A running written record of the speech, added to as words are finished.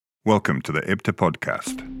Welcome to the IPTA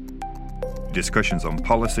podcast. Discussions on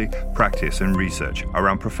policy, practice and research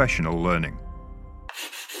around professional learning.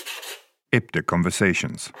 IPTA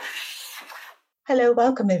Conversations. Hello,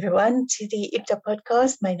 welcome everyone to the IPTA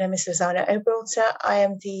podcast. My name is Rosanna Oberholzer. I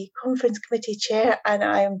am the conference committee chair and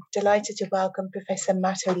I am delighted to welcome Professor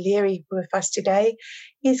Matt O'Leary with us today.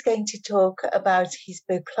 He's going to talk about his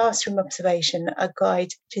book, Classroom Observation, A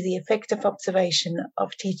Guide to the Effective Observation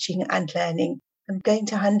of Teaching and Learning. I'm going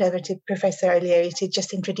to hand over to Professor O'Leary to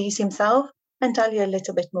just introduce himself and tell you a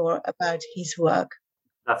little bit more about his work.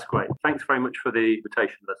 That's great. Thanks very much for the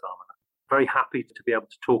invitation, Rosanna. Very happy to be able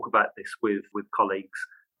to talk about this with colleagues.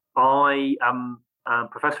 I am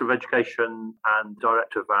Professor of Education and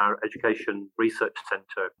Director of our Education Research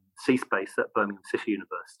Centre, CSPACE at Birmingham City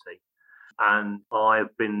University. And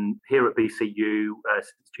I've been here at BCU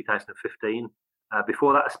since 2015.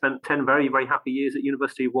 Before that, I spent 10 very, very happy years at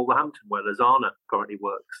University of Wolverhampton, where Rosanna currently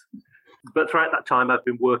works. But throughout that time, I've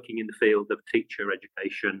been working in the field of teacher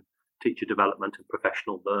education, teacher development and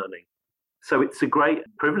professional learning. So it's a great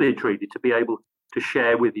privilege, really, to be able to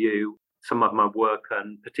share with you some of my work,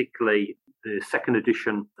 and particularly the second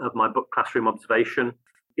edition of my book, Classroom Observation.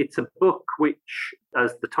 It's a book which,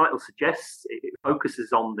 as the title suggests, it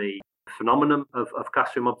focuses on the phenomenon of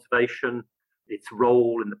classroom observation, its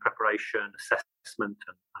role in the preparation, assessment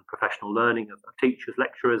and professional learning of teachers,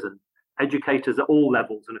 lecturers and educators at all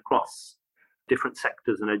levels and across different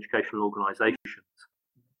sectors and educational organisations.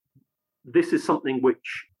 This is something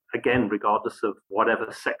which, again, regardless of whatever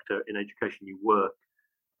sector in education you work,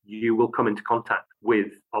 you will come into contact with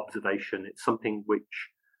observation. It's something which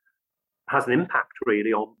has an impact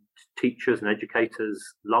really on teachers and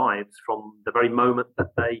educators' lives from the very moment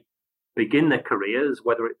that they begin their careers,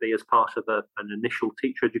 whether it be as part of an initial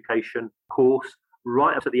teacher education course,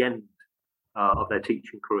 right up to the end of their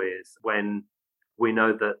teaching careers, when we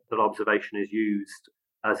know that observation is used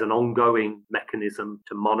as an ongoing mechanism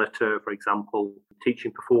to monitor, for example,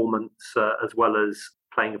 teaching performance, as well as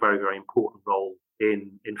playing a very, very important role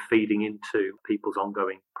in feeding into people's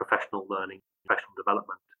ongoing professional learning, professional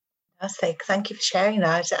development. Fantastic. Thank you for sharing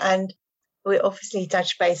that. And we obviously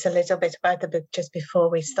touched base a little bit about the book just before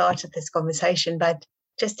we started this conversation, but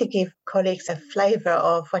just to give colleagues a flavour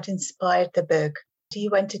of what inspired the book, do you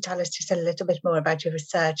want to tell us just a little bit more about your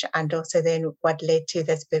research and also then what led to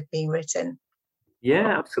this book being written?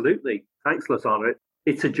 Yeah, absolutely. Thanks, Rosanna.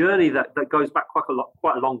 It's a journey that goes back quite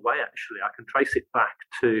a long way, actually. I can trace it back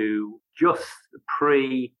to just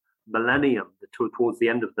pre-millennium, towards the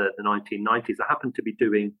end of the 1990s. I happened to be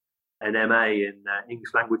doing an MA in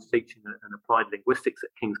English language teaching and applied linguistics at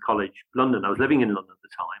King's College, London. I was living in London at the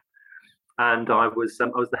time, and I was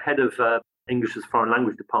the head of English as a foreign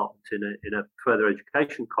language department in a further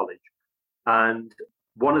education college. And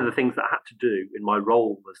one of the things that I had to do in my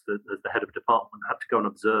role as the head of department, I had to go and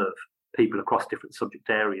observe people across different subject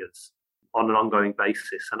areas on an ongoing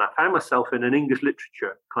basis. And I found myself in an English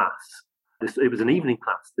literature class. It was an evening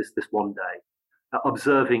class this one day,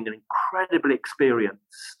 observing an incredibly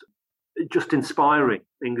experienced, just inspiring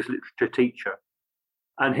English literature teacher.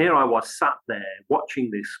 And here I was sat there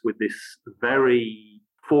watching this with this very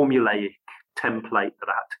formulaic template that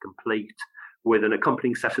I had to complete with an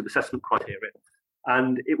accompanying set of assessment criteria.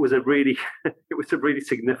 And it was a really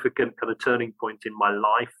significant kind of turning point in my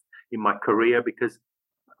life, in my career, because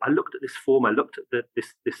I looked at this form, I looked at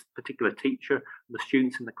this particular teacher and the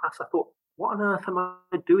students in the class. I thought, what on earth am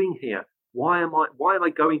I doing here? Why am I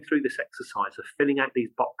going through this exercise of filling out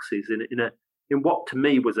these boxes in what to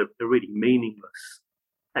me was a really meaningless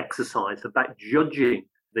exercise about judging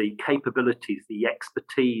the capabilities, the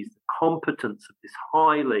expertise, the competence of this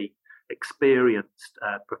highly experienced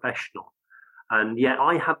professional. And yet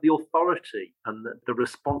I have the authority and the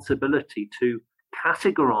responsibility to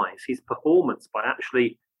categorize his performance by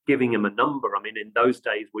actually giving him a number. I mean, in those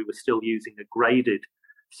days, we were still using a graded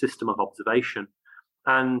system of observation.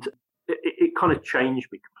 And it kind of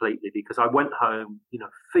changed me completely, because I went home,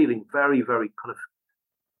 feeling very, very kind of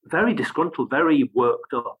very disgruntled, very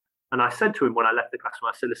worked up. And I said to him when I left the classroom,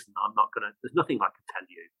 I said, listen, there's nothing I can tell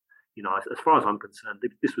you. As far as I'm concerned,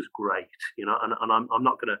 this was great, and I'm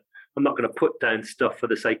not going to put down stuff for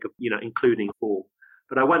the sake of, including all.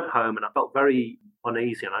 But I went home and I felt very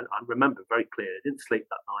uneasy. And I remember very clearly, I didn't sleep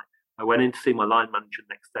that night. I went in to see my line manager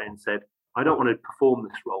the next day and said, I don't want to perform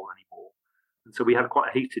this role anymore. And so we had quite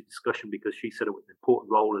a heated discussion, because she said it was an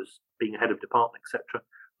important role as being a head of department, etc.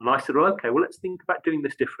 And I said, well, okay, well, let's think about doing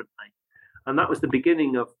this differently. And that was the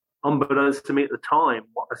beginning of, unbeknownst to me at the time,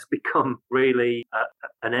 what has become really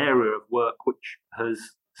an area of work which has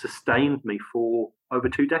sustained me for over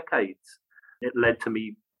 2 decades. It led to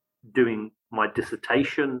me doing my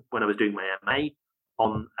dissertation, when I was doing my MA,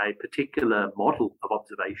 on a particular model of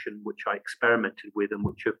observation, which I experimented with and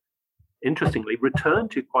which have interestingly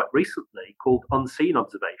returned to quite recently, called unseen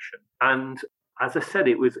observation. And as I said,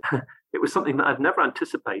 it was something that I'd never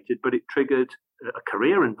anticipated, but it triggered a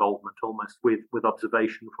career involvement almost with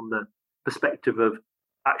observation from the perspective of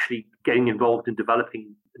actually getting involved in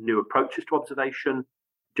developing new approaches to observation,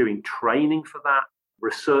 doing training for that,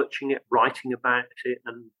 researching it, writing about it.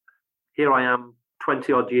 And here I am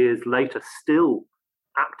 20 odd years later, still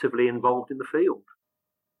actively involved in the field.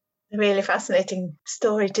 A really fascinating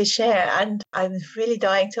story to share. And I'm really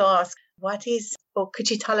dying to ask, could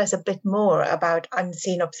you tell us a bit more about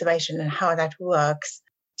unseen observation and how that works,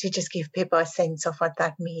 to just give people a sense of what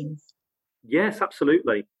that means? Yes,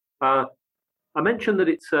 absolutely. I mentioned that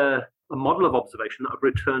it's a model of observation that I've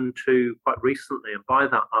returned to quite recently. And by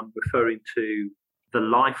that, I'm referring to the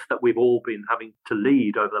life that we've all been having to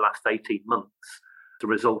lead over the last 18 months as a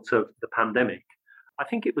result of the pandemic. I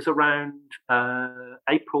think it was around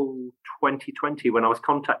April 2020 when I was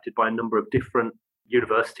contacted by a number of different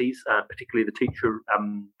universities, particularly the teacher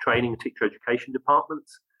training and teacher education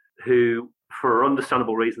departments, who, for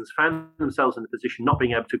understandable reasons, found themselves in the position not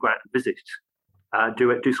being able to go out and visit,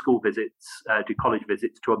 do school visits, do college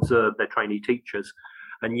visits to observe their trainee teachers,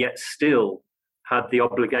 and yet still had the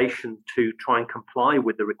obligation to try and comply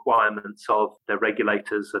with the requirements of their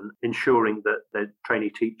regulators and ensuring that their trainee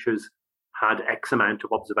teachers had X amount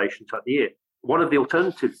of observations throughout the year. One of the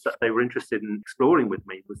alternatives that they were interested in exploring with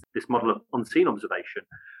me was this model of unseen observation,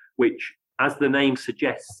 which, as the name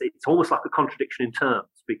suggests, it's almost like a contradiction in terms,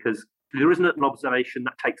 because there isn't an observation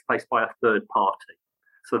that takes place by a third party.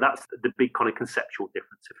 So that's the big kind of conceptual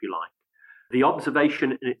difference, if you like. The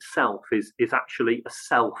observation in itself is actually a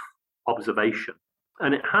self-observation.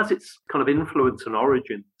 And it has its kind of influence and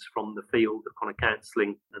origins from the field of kind of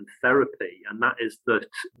counselling and therapy. And that is that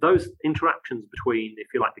those interactions between, if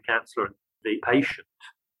you like, the counsellor and the patient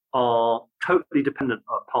are totally dependent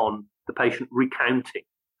upon the patient recounting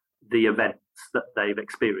the events that they've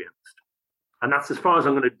experienced. And that's as far as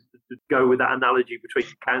I'm going to go with that analogy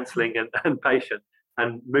between counselling and patient,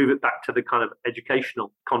 and move it back to the kind of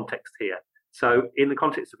educational context here. So in the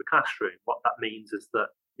context of a classroom, what that means is that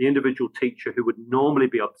the individual teacher who would normally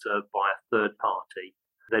be observed by a third party,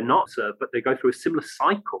 they're not observed, but they go through a similar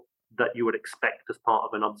cycle that you would expect as part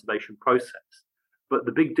of an observation process. But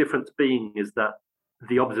the big difference being is that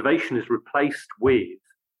the observation is replaced with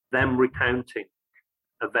them recounting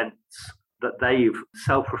events that they've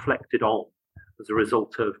self-reflected on as a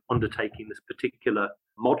result of undertaking this particular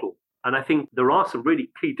model. And I think there are some really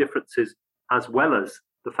key differences, as well as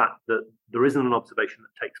the fact that there isn't an observation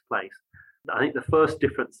that takes place. I think the first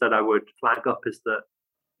difference that I would flag up is that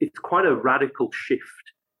it's quite a radical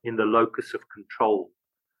shift in the locus of control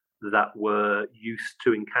that we're used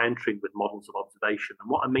to encountering with models of observation. And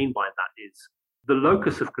what I mean by that is the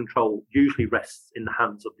locus of control usually rests in the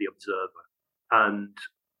hands of the observer. And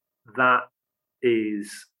that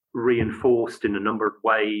is reinforced in a number of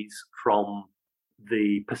ways from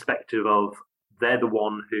the perspective of they're the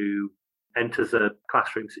one who enters a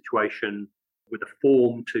classroom situation with a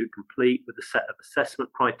form to complete, with a set of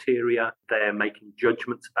assessment criteria. They're making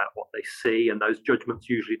judgments about what they see, and those judgments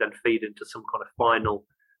usually then feed into some kind of final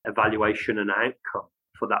evaluation and outcome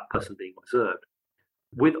for that person being observed.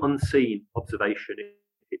 With unseen observation,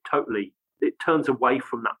 it turns away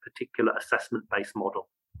from that particular assessment-based model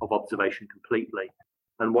of observation completely.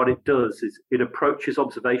 And what it does is it approaches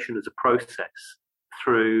observation as a process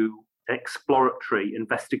through an exploratory,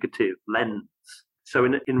 investigative lens. So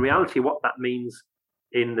in reality, what that means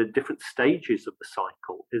in the different stages of the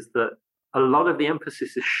cycle is that a lot of the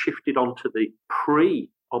emphasis is shifted onto the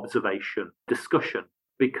pre-observation discussion,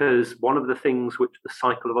 because one of the things which the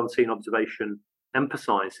cycle of unseen observation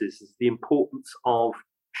emphasizes is the importance of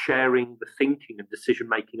sharing the thinking and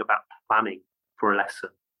decision-making about planning for a lesson.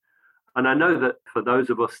 And I know that for those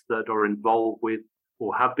of us that are involved with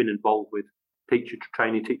or have been involved with teacher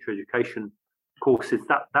training, teacher education courses,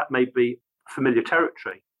 that may be familiar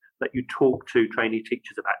territory, that you talk to trainee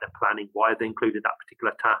teachers about their planning, why they included that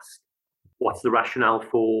particular task, what's the rationale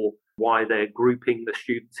for why they're grouping the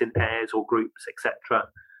students in pairs or groups, etc.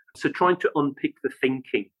 So trying to unpick the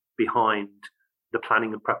thinking behind the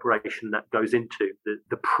planning and preparation that goes into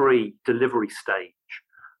the pre-delivery stage.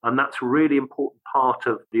 And that's a really important part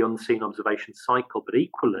of the unseen observation cycle. But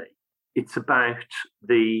equally, it's about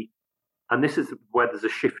and this is where there's a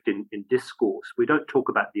shift in discourse. We don't talk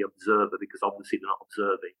about the observer because obviously they're not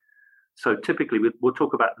observing. So typically we'll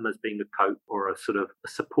talk about them as being a coach or a sort of a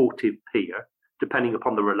supportive peer, depending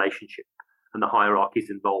upon the relationship and the hierarchies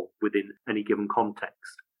involved within any given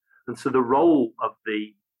context. And so the role of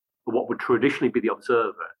what would traditionally be the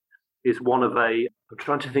observer is one of I'm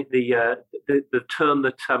trying to think the term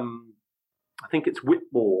that I think it's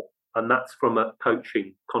Whitmore, and that's from a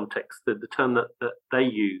coaching context. The term that they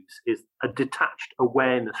use is a detached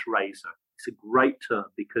awareness raiser. It's a great term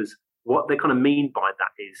because what they kind of mean by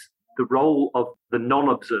that is the role of the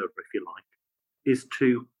non-observer, if you like, is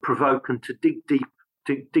to provoke and to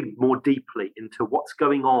dig more deeply into what's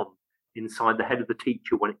going on inside the head of the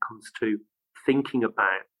teacher when it comes to thinking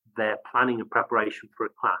about their planning and preparation for a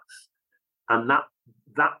class. And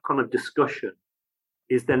that kind of discussion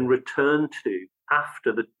is then returned to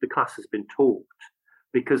after the class has been taught,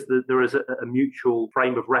 because there is a mutual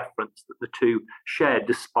frame of reference that the two share,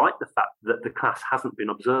 despite the fact that the class hasn't been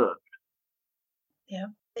observed. Yeah,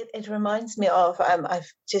 it reminds me of,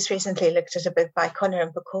 I've just recently looked at a book by Connor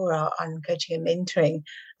and Pecora on coaching and mentoring,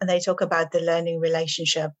 and they talk about the learning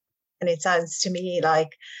relationship. And it sounds to me like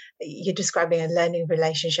you're describing a learning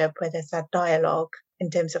relationship where there's that dialogue in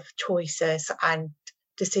terms of choices and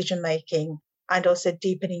decision-making, and also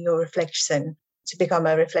deepening your reflection to become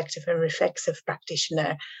a reflective and reflexive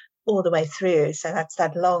practitioner all the way through. So that's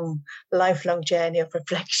that lifelong journey of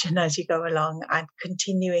reflection as you go along and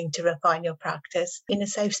continuing to refine your practice in a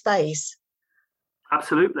safe space.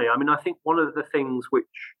 Absolutely. I mean, I think one of the things which,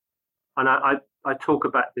 and I talk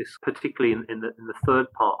about this particularly in the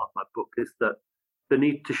third part of my book, is that the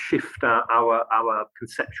need to shift our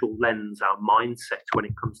conceptual lens, our mindset when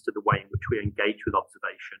it comes to the way in which we engage with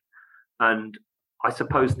observation. And I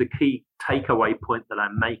suppose the key takeaway point that I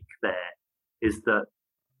make there is that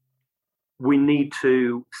we need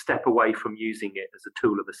to step away from using it as a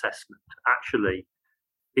tool of assessment. Actually,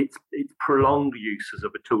 its prolonged use as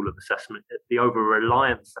of a tool of assessment, the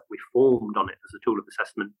over-reliance that we formed on it as a tool of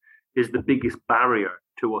assessment, is the biggest barrier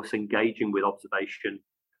to us engaging with observation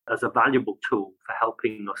as a valuable tool for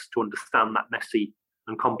helping us to understand that messy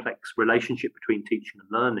and complex relationship between teaching and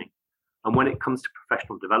learning. And when it comes to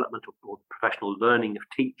professional development or professional learning of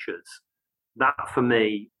teachers, that for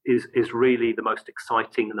me is really the most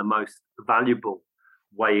exciting and the most valuable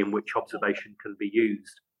way in which observation can be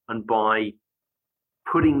used. And by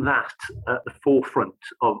putting that at the forefront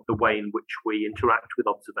of the way in which we interact with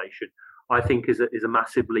observation, I think is a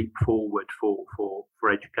massive leap forward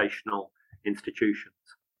for educational institutions.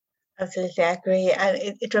 Absolutely, I agree.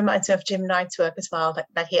 And it reminds me of Jim Knight's work as well,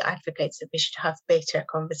 that he advocates that we should have better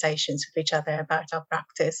conversations with each other about our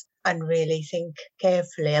practice and really think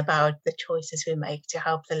carefully about the choices we make to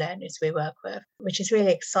help the learners we work with, which is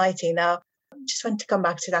really exciting. Now, I just want to come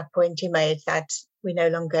back to that point you made that we no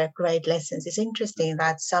longer grade lessons. It's interesting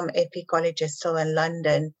that some AP colleges still in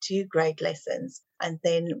London do grade lessons and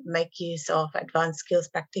then make use of advanced skills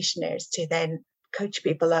practitioners to then coach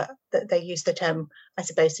people. They use the term, I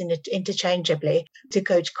suppose, interchangeably, to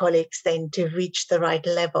coach colleagues then to reach the right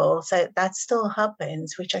level. So that still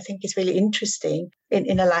happens, which I think is really interesting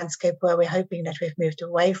in a landscape where we're hoping that we've moved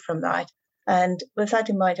away from that. And with that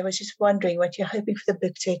in mind, I was just wondering what you're hoping for the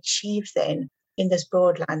book to achieve then in this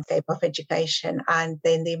broad landscape of education, and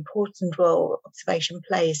then the important role observation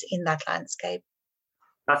plays in that landscape.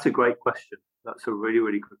 That's a great question. That's a really,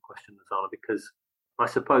 really good question, Azana, because I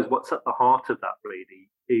suppose what's at the heart of that really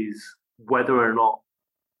is whether or not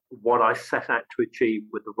what I set out to achieve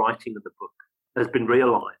with the writing of the book has been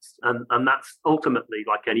realised. And that's ultimately,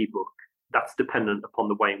 like any book, that's dependent upon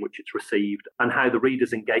the way in which it's received and how the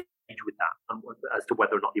readers engage with that, and as to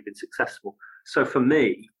whether or not you've been successful. So for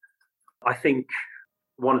me, I think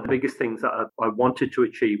one of the biggest things that I wanted to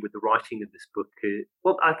achieve with the writing of this book is,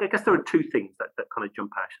 well, I guess there are two things that kind of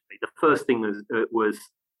jump out at me. The first thing was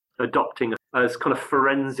adopting as kind of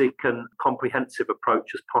forensic and comprehensive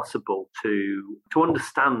approach as possible to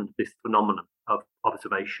understand this phenomenon of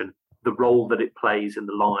observation, the role that it plays in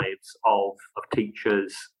the lives of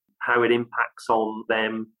teachers, how it impacts on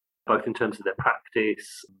them, both in terms of their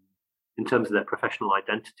practice, in terms of their professional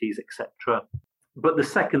identities, etc. But the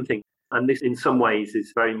second thing, and this in some ways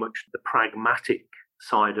is very much the pragmatic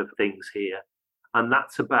side of things here, and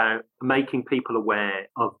that's about making people aware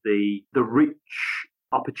of the rich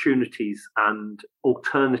opportunities and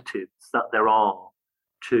alternatives that there are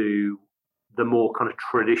to the more kind of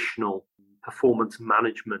traditional performance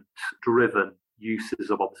management driven uses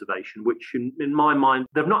of observation, which in my mind,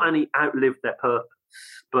 they've not only outlived their purpose,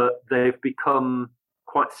 but they've become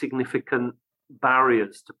quite significant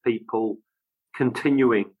barriers to people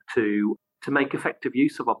continuing to make effective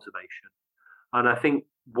use of observation. And I think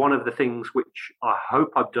one of the things which I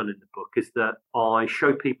hope I've done in the book is that I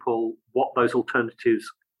show people what those alternatives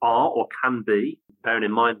are or can be, bearing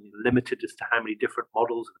in mind limited as to how many different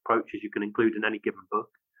models and approaches you can include in any given book.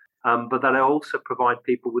 but that I also provide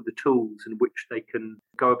people with the tools in which they can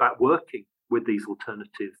go about working with these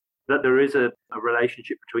alternatives, that there is a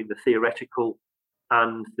relationship between the theoretical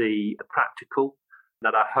and the practical,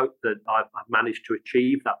 that I hope that I've managed to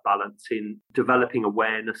achieve that balance in developing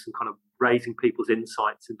awareness and kind of raising people's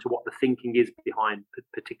insights into what the thinking is behind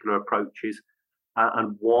particular approaches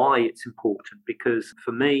and why it's important. Because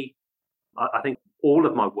for me, I think all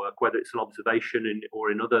of my work, whether it's an observation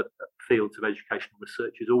or in other fields of educational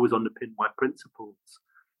research, is always underpinned by principles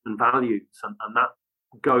and values. And that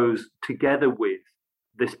goes together with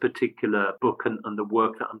this particular book and the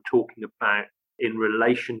work that I'm talking about in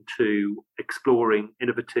relation to exploring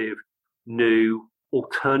innovative, new,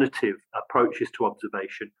 alternative approaches to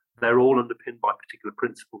observation. They're all underpinned by particular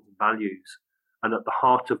principles and values. And at the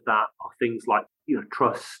heart of that are things like,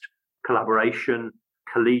 trust, collaboration,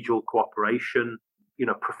 collegial cooperation,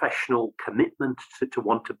 professional commitment to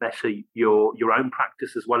want to better your own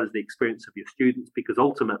practice as well as the experience of your students. Because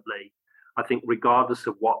ultimately, I think regardless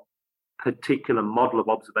of what particular model of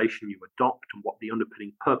observation you adopt and what the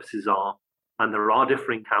underpinning purposes are, and there are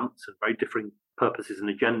differing camps and very differing purposes and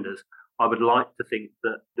agendas, I would like to think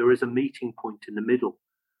that there is a meeting point in the middle,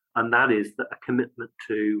 and that is that a commitment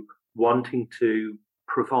to wanting to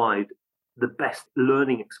provide the best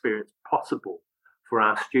learning experience possible for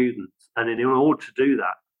our students. And in order to do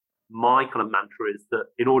that, my kind of mantra is that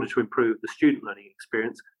in order to improve the student learning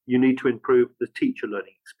experience, you need to improve the teacher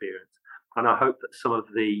learning experience. And I hope that some of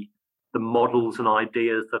the models and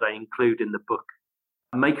ideas that I include in the book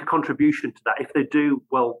make a contribution to that. If they do,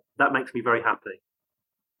 well, that makes me very happy.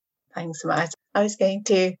 Thanks, Matt. I was going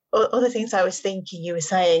to, all the things I was thinking you were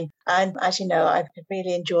saying, and as you know, I've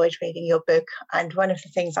really enjoyed reading your book. And one of the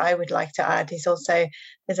things I would like to add is also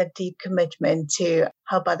there's a deep commitment to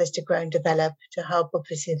help others to grow and develop, to help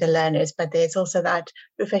obviously the learners, but there's also that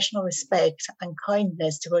professional respect and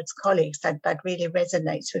kindness towards colleagues that really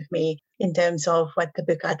resonates with me in terms of what the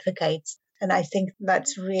book advocates. And I think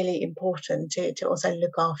that's really important to also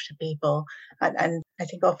look after people. And I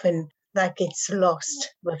think often that gets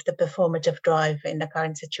lost with the performative drive in the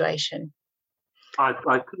current situation. I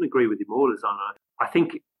couldn't agree with you more, Lizana. I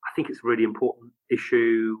think it's a really important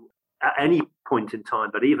issue at any point in time,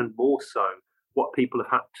 but even more so what people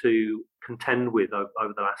have had to contend with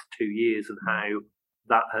over the last 2 years and how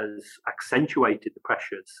that has accentuated the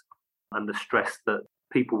pressures and the stress that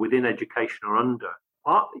people within education are under.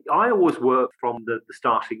 I always work from the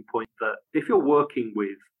starting point that if you're working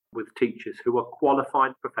with teachers who are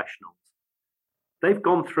qualified professionals, they've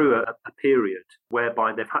gone through a period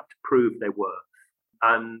whereby they've had to prove their worth.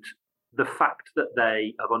 And the fact that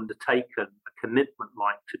they have undertaken a commitment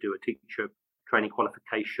like to do a teacher training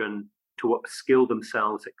qualification, to upskill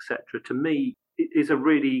themselves, etc., to me is a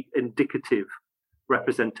really indicative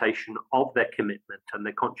representation of their commitment and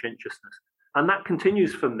their conscientiousness. And that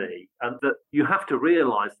continues for me, and that you have to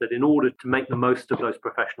realize that in order to make the most of those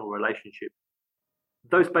professional relationships,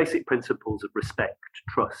 those basic principles of respect,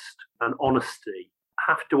 trust, and honesty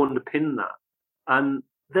have to underpin that. And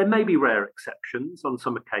there may be rare exceptions on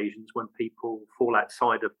some occasions when people fall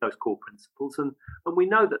outside of those core principles, and we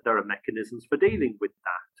know that there are mechanisms for dealing with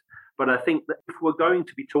that. But I think that if we're going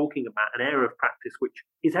to be talking about an area of practice which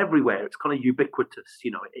is everywhere, it's kind of ubiquitous,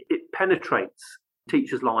 it penetrates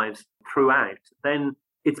teachers' lives throughout, then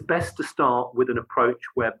it's best to start with an approach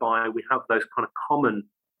whereby we have those kind of common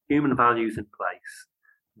human values in place,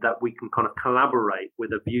 that we can kind of collaborate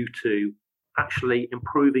with a view to actually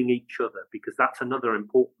improving each other, because that's another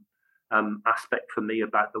important aspect for me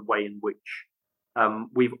about the way in which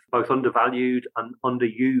we've both undervalued and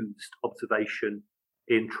underused observation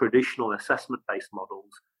in traditional assessment-based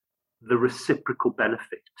models, the reciprocal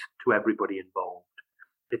benefit to everybody involved.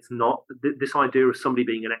 It's not this idea of somebody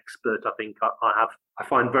being an expert. I think I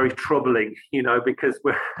find very troubling, because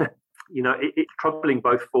we're, it's troubling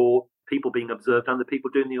both for people being observed and the people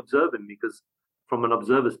doing the observing, because from an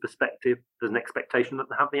observer's perspective, there's an expectation that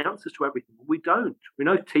they have the answers to everything. We don't. We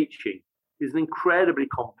know teaching is an incredibly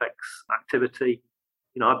complex activity.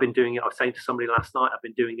 I've been doing it. I was saying to somebody last night, I've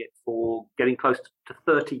been doing it for getting close to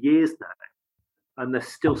 30 years now, and there's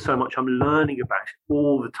still so much I'm learning about it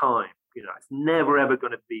all the time. It's never ever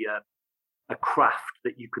going to be a craft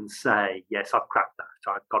that you can say, yes, I've cracked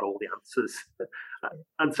that, I've got all the answers.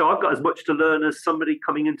 And so I've got as much to learn as somebody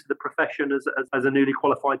coming into the profession as a newly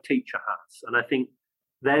qualified teacher has. And I think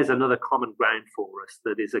there's another common ground for us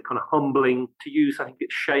that is a kind of humbling, to use, I think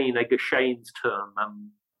it's Edgar Shane's term,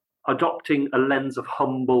 adopting a lens of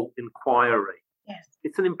humble inquiry. Yes.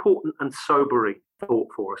 It's an important and sobering thought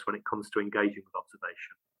for us when it comes to engaging with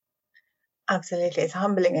observation. Absolutely. It's a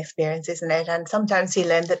humbling experience, isn't it? And sometimes you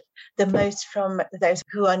learn that the most from those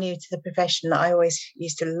who are new to the profession. I always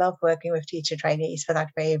used to love working with teacher trainees for that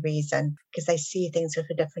very reason, because they see things with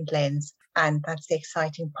a different lens. And that's the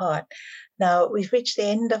exciting part. Now, we've reached the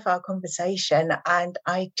end of our conversation, and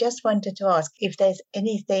I just wanted to ask if there's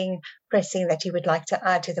anything pressing that you would like to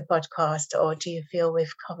add to the podcast, or do you feel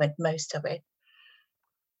we've covered most of it?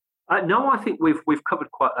 No, I think we've covered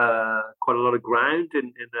quite a lot of ground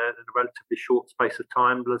in a relatively short space of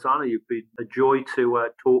time. Lizana, you've been a joy to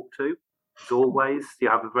talk to, as always.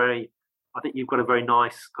 I think you've got a very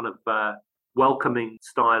nice kind of welcoming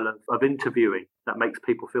style of interviewing that makes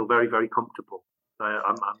people feel very, very comfortable. So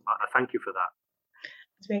I thank you for that.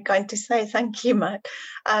 It's very kind to say. Thank you, Matt.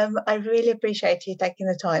 I really appreciate you taking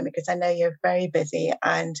the time, because I know you're very busy,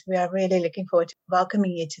 and we are really looking forward to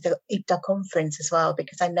welcoming you to the IPTA conference as well,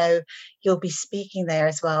 because I know you'll be speaking there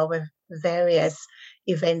as well with various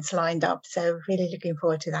events lined up. So really looking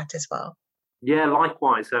forward to that as well. Yeah,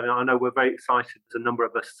 likewise. I know we're very excited. There's a number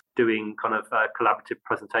of us doing kind of collaborative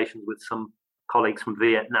presentations with some colleagues from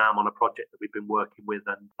Vietnam on a project that we've been working with,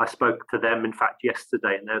 and I spoke to them in fact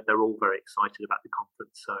yesterday, and they're all very excited about the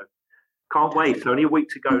conference, so can't wait. It's only a week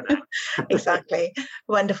to go now. Exactly.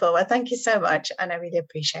 Wonderful. Well, thank you so much, and I really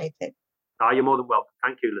appreciate it. You're more than welcome.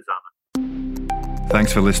 Thank you, Lizana.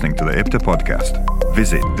 Thanks for listening to the IPTA podcast.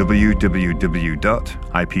 Visit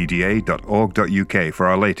www.ipda.org.uk for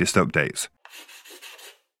our latest updates.